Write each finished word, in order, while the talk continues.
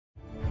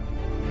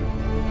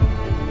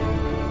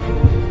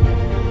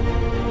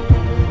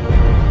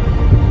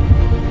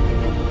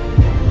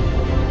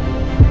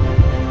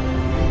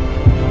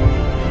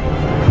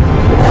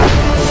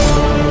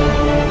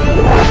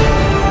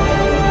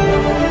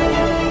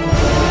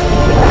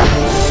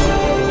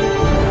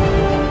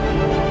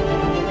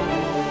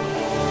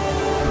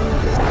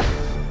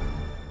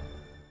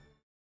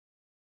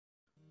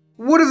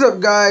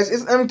guys,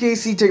 it's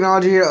MKC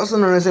Technology here, also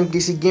known as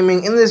MKC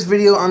Gaming. In this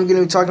video, I'm going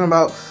to be talking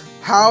about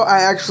how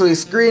I actually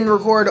screen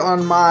record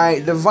on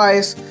my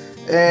device,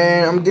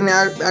 and I'm going to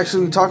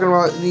actually be talking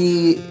about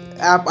the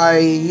app I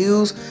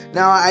use.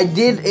 Now, I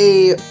did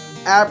a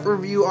app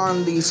review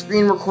on the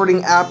screen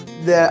recording app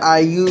that I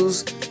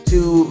use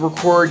to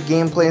record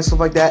gameplay and stuff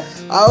like that.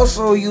 I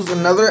also use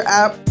another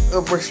app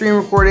for screen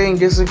recording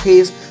just in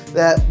case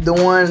that the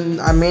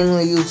one I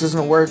mainly use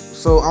doesn't work.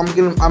 So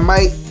I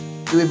might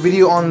do a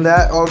video on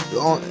that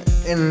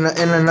in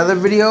another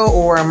video,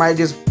 or I might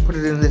just put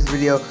it in this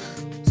video.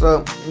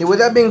 So with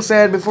that being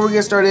said, before we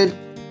get started,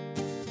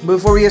 if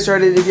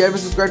you haven't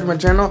subscribed to my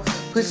channel,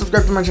 please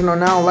subscribe to my channel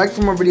now. Like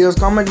for more videos,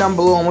 comment down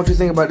below on what you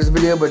think about this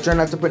video, but try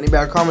not to put any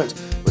bad comments.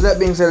 With that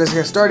being said, let's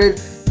get started.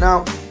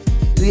 Now,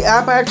 the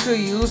app I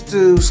actually use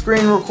to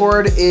screen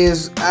record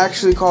is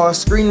actually called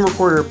Screen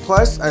Recorder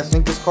Plus, I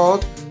think it's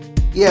called.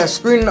 Yeah,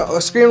 Screen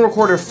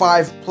Recorder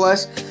 5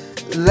 Plus.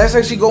 Let's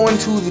actually go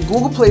into the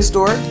Google Play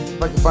Store,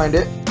 if I can find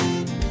it,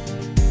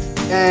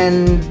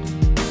 and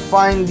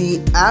find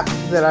the app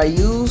that I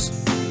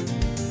use.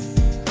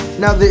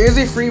 Now, there is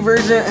a free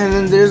version and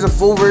then there's a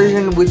full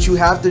version which you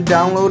have to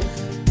download.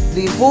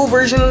 The full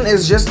version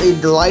is just a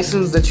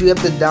license that you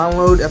have to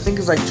download. I think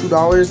it's like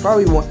 $2,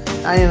 probably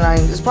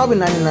 $1.99. It's probably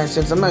 99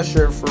 cents. I'm not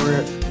sure for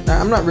real.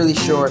 I'm not really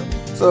sure.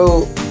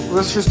 So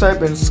let's just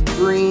type in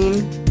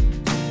Screen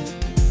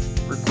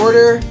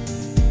Recorder,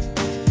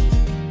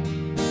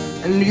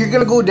 and you're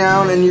gonna go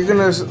down and you're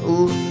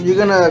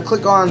gonna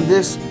click on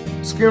this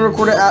Screen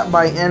Recorder app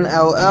by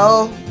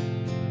NLL.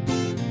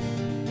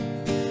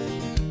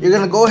 You're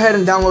gonna go ahead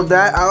and download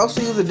that. I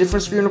also use a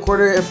different screen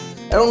recorder.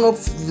 I don't know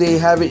if they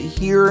have it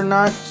here or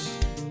not.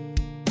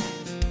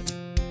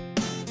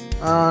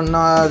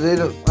 Nah, they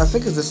don't. I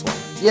think it's this one.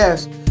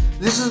 Yes,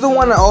 this is the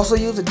one I also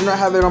use. I do not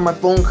have it on my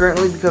phone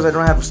currently because I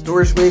don't have a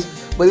storage space.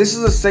 But this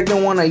is the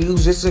second one I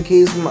use just in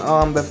case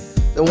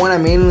the one I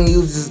mainly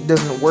use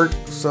doesn't work.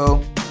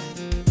 So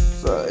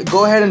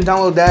go ahead and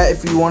download that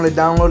if you want to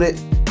download it.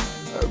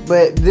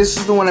 But this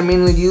is the one I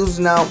mainly use.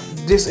 Now,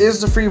 this is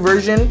the free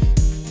version.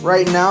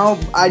 Right now,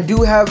 I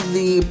do have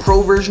the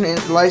pro version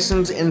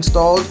license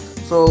installed,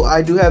 so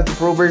I do have the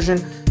pro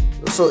version.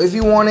 So if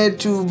you wanted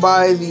to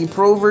buy the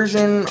pro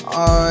version,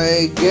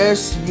 I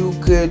guess you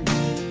could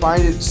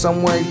find it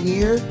somewhere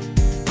here,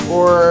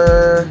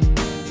 or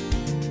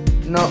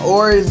no,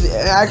 or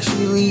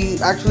actually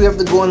have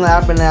to go in the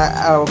app and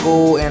I'll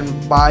go and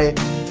buy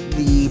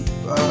the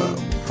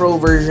pro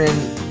version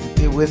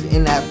with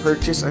in-app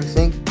purchase, I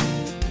think.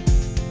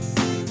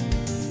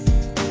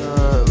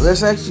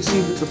 Let's actually see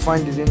if we can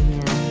find it in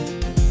here.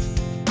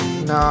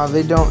 No,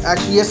 they don't.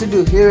 Actually, yes, they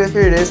do. Here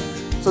it is.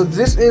 So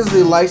this is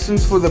the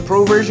license for the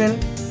pro version,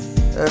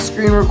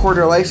 screen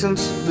recorder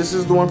license. This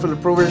is the one for the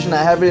pro version.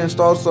 I have it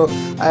installed, so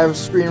I have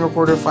Screen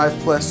Recorder 5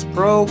 Plus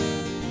Pro.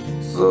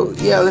 So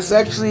yeah, let's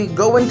actually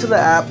go into the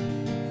app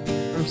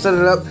and set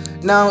it up.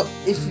 Now,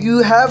 if you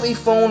have a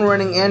phone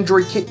running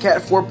Android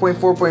KitKat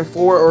 4.4.4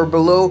 or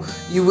below,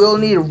 you will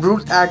need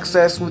root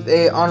access with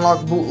a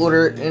unlocked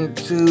bootloader and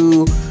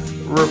to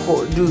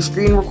do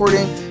screen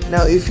recording.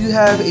 Now, if you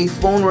have a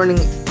phone running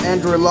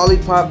Android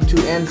Lollipop to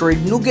Android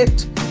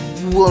Nougat,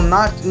 you will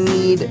not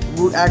need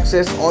root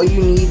access. All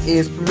you need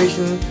is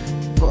permission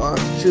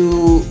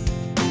to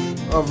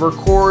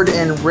record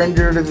and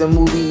render the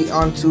movie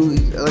onto,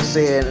 let's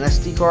say, an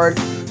SD card.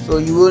 So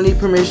you will need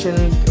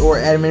permission or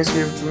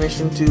administrative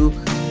permission to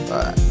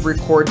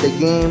record the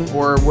game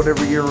or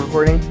whatever you're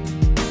recording.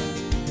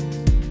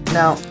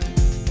 Now,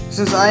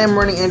 since I am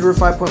running Android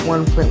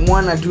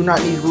 5.1.1, I do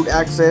not need root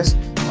access,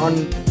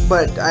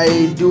 but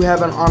I do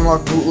have an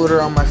unlocked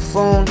bootloader on my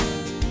phone.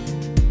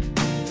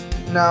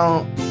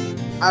 Now,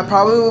 I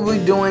probably will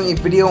be doing a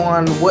video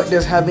on what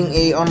does having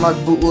a unlocked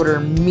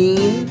bootloader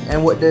mean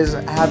and what does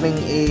having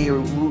a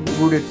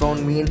rooted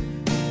phone mean,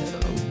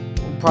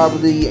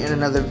 probably in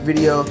another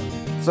video.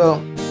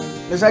 So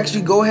let's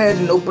actually go ahead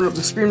and open up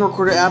the screen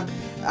recorder app.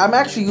 I'm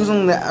actually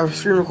using the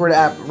screen recorder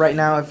app right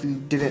now, if you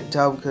didn't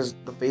tell, because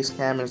the face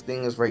cam and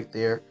thing is right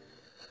there.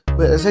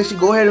 But let's actually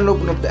go ahead and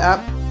open up the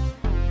app.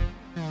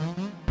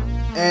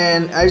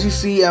 And as you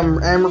see,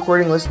 I'm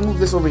recording. Let's move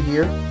this over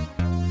here.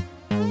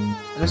 And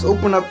let's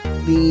open up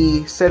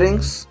the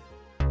settings.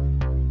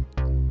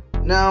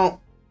 Now,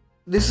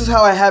 this is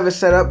how I have it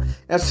set up.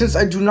 Now, since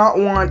I do not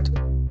want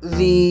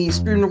the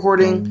screen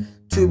recording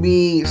to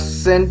be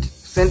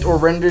sent or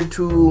rendered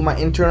to my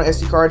internal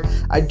SD card,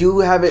 I do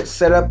have it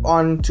set up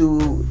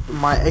onto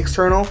my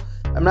external.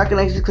 I'm not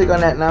gonna actually click on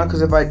that now,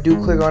 because if I do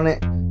click on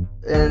it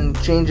and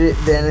change it,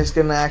 then it's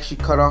gonna actually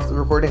cut off the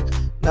recording.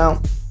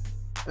 Now,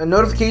 a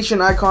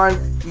notification icon,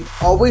 you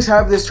always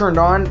have this turned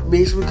on,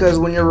 basically because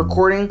when you're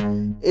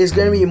recording, it's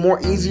gonna be more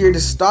easier to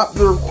stop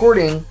the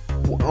recording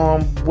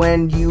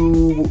when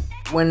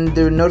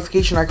the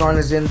notification icon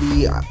is in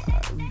the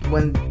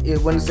when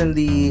it's in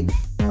the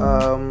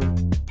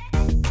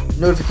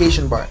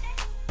notification bar,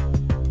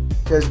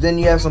 because then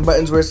you have some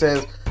buttons where it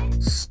says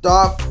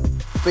stop,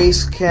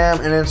 face cam,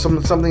 and then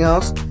something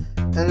else.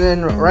 And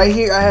then right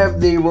here I have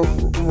the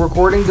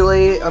recording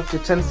delay up to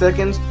 10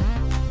 seconds.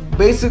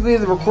 Basically,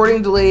 the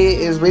recording delay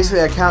is basically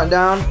a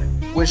countdown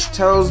which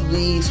tells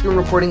the screen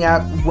recording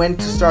app when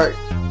to start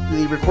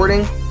the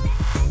recording.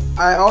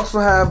 I also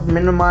have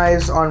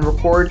minimize on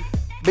record.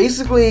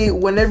 Basically,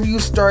 whenever you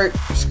start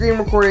screen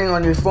recording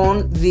on your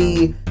phone,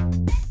 the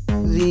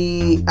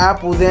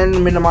app will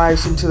then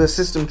minimize into the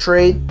system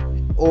tray,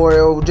 or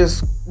it will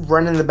just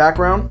run in the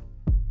background.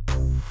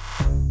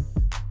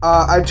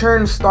 I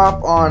turn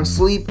stop on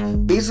sleep.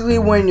 Basically,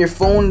 when your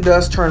phone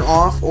does turn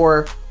off,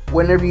 or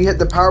whenever you hit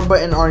the power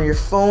button on your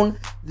phone,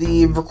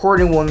 the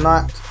recording will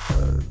not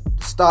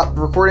stop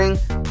recording.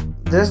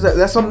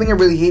 That's something I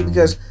really hate,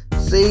 because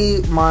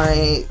say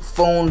my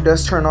phone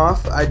does turn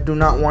off, I do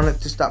not want it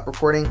to stop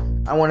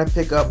recording. I want to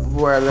pick up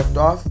where I left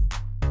off.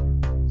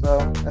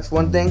 So that's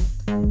one thing.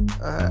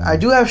 I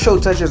do have show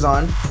touches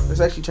on. Let's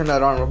actually turn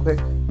that on real quick,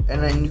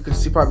 and then you can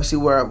probably see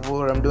what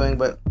I'm doing,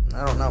 but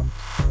I don't know.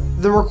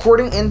 The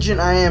recording engine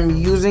I am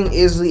using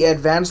is the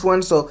advanced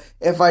one, so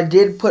if I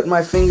did put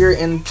my finger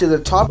into the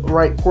top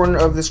right corner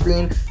of the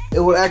screen, it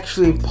will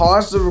actually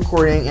pause the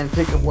recording and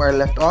pick up where I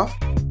left off.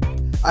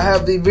 I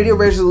have the video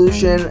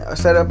resolution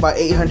set up by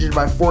 800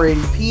 by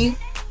 480p.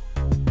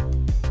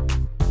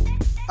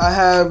 I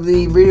have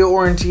the video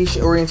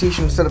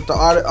orientation set up to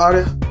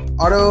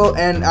auto,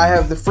 and I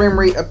have the frame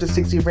rate up to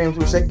 60 frames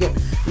per second.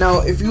 Now,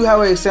 if you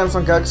have a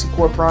Samsung Galaxy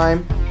Core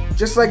Prime,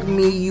 just like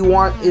me, you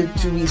want it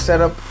to be set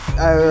up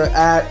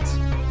at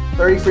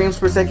 30 frames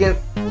per second,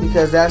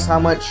 because that's how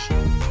much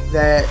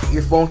that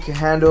your phone can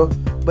handle.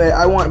 But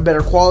I want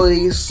better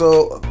quality,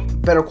 so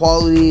better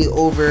quality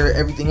over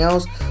everything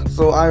else,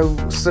 so I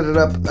set it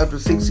up to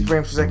 60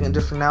 frames per second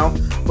just for now.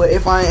 But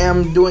if I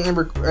am doing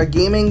a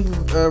gaming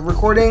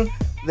recording,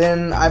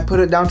 then I put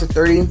it down to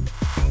 30.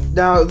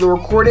 Now, the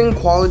recording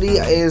quality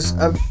is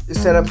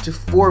set up to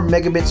 4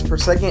 megabits per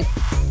second.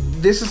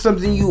 This is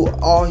something you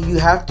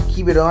have to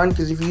keep it on,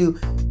 because if you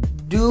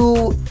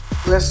do,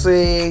 let's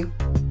say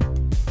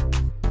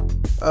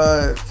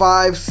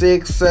 5,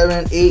 6,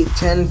 7, 8,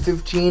 10,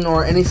 15,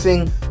 or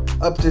anything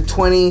up to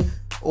 20,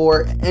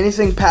 or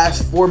anything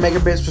past 4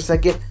 megabits per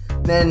second,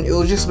 then it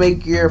will just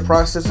make your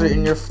processor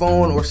in your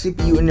phone or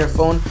CPU in your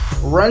phone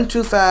run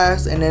too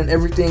fast, and then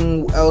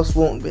everything else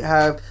won't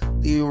have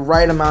the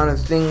right amount of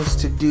things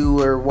to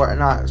do or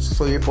whatnot,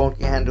 so your phone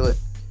can handle it.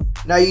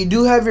 Now, you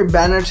do have your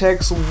banner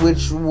text,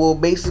 which will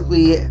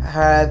basically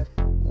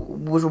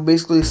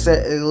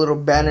set a little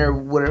banner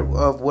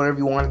of whatever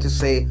you want it to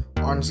say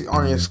on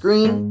your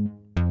screen.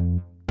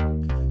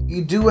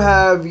 You do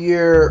have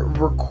your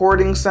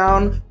recording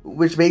sound,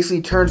 which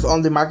basically turns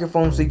on the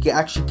microphone so you can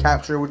actually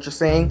capture what you're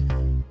saying.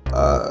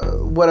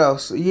 What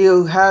else?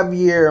 You have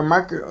your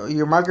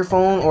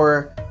microphone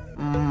or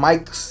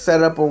mic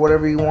setup or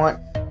whatever you want.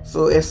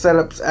 So it's set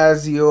up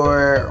as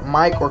your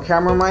mic or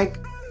camera mic,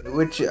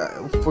 which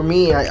for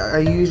me, I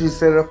usually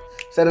set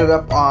it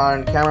up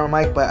on camera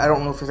mic, but I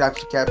don't know if it's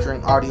actually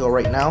capturing audio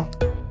right now.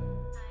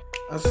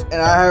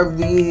 And I have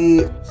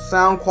the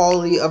sound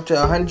quality up to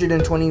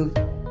 120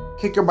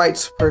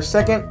 gigabytes per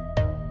second,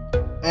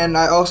 and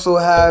I also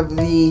have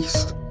the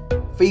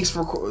face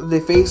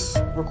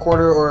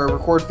recorder or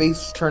record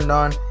face turned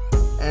on,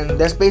 and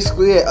that's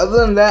basically it. Other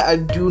than that, I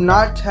do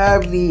not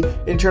have the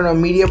internal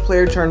media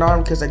player turned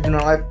on, because I do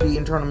not like the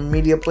internal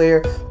media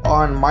player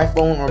on my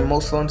phone or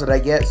most phones that I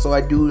get, so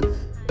I do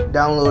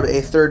download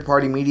a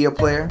third-party media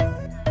player.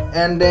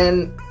 And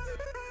then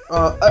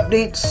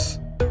updates,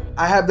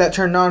 I have that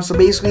turned on. So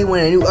basically,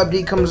 when a new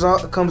update comes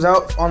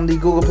out on the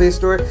Google Play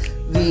Store,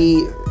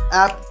 the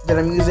app that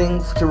I'm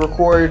using to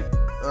record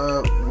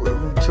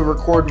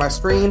my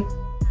screen,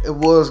 it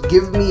will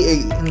give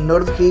me a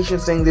notification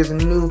saying there's a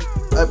new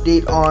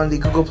update on the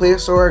Google Play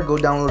Store. Go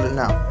download it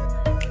now.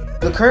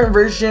 The current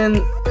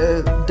version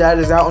that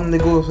is out on the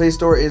Google Play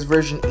Store is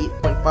version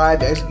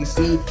 8.5, as you can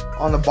see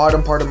on the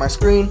bottom part of my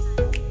screen.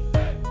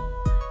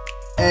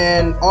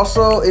 And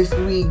also, if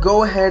we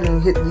go ahead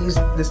and hit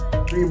this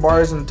 3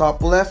 bars in the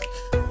top left,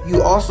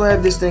 you also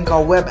have this thing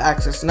called web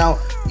access. Now,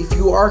 if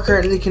you are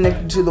currently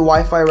connected to the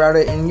Wi-Fi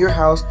router in your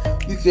house,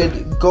 you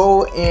could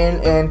go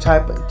in and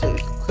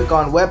click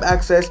on web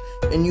access,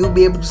 and you'll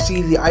be able to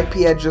see the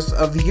IP address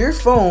of your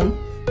phone,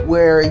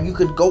 where you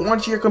could go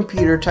onto your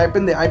computer, type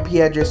in the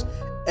IP address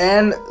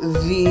and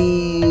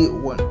the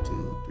 1,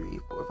 2, 3,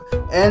 4,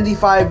 5, and the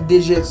 5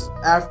 digits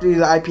after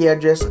the IP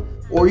address,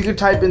 or you could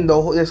type in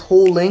this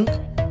whole link,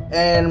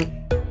 and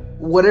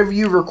whatever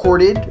you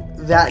recorded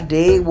that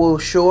day will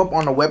show up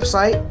on a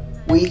website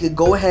where you could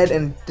go ahead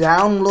and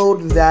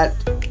download that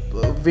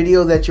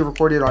video that you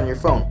recorded on your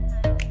phone.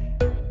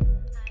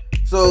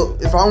 So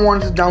if I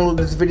wanted to download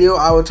this video,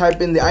 I would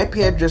type in the IP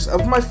address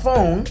of my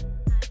phone,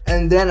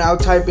 and then I'll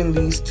type in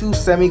these 2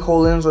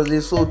 semicolons or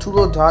these 2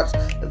 little dots.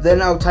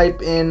 Then I'll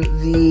type in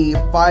the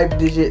 5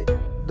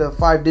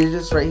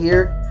 digits right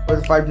here, or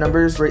the 5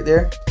 numbers right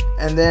there,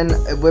 and then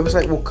a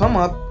website will come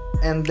up,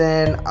 and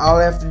then all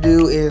I have to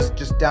do is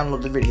just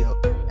download the video,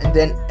 and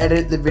then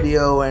edit the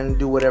video and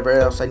do whatever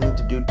else I need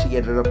to do to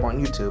get it up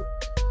on YouTube.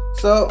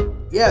 So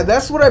yeah,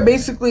 that's what I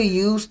basically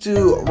use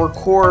to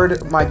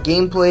record my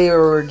gameplay,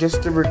 or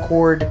just to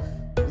record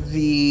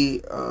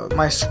the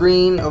my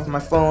screen of my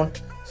phone.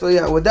 So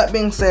yeah, with that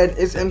being said,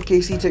 it's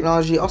MKC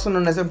Technology, also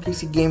known as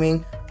MKC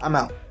Gaming. I'm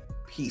out.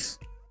 Peace.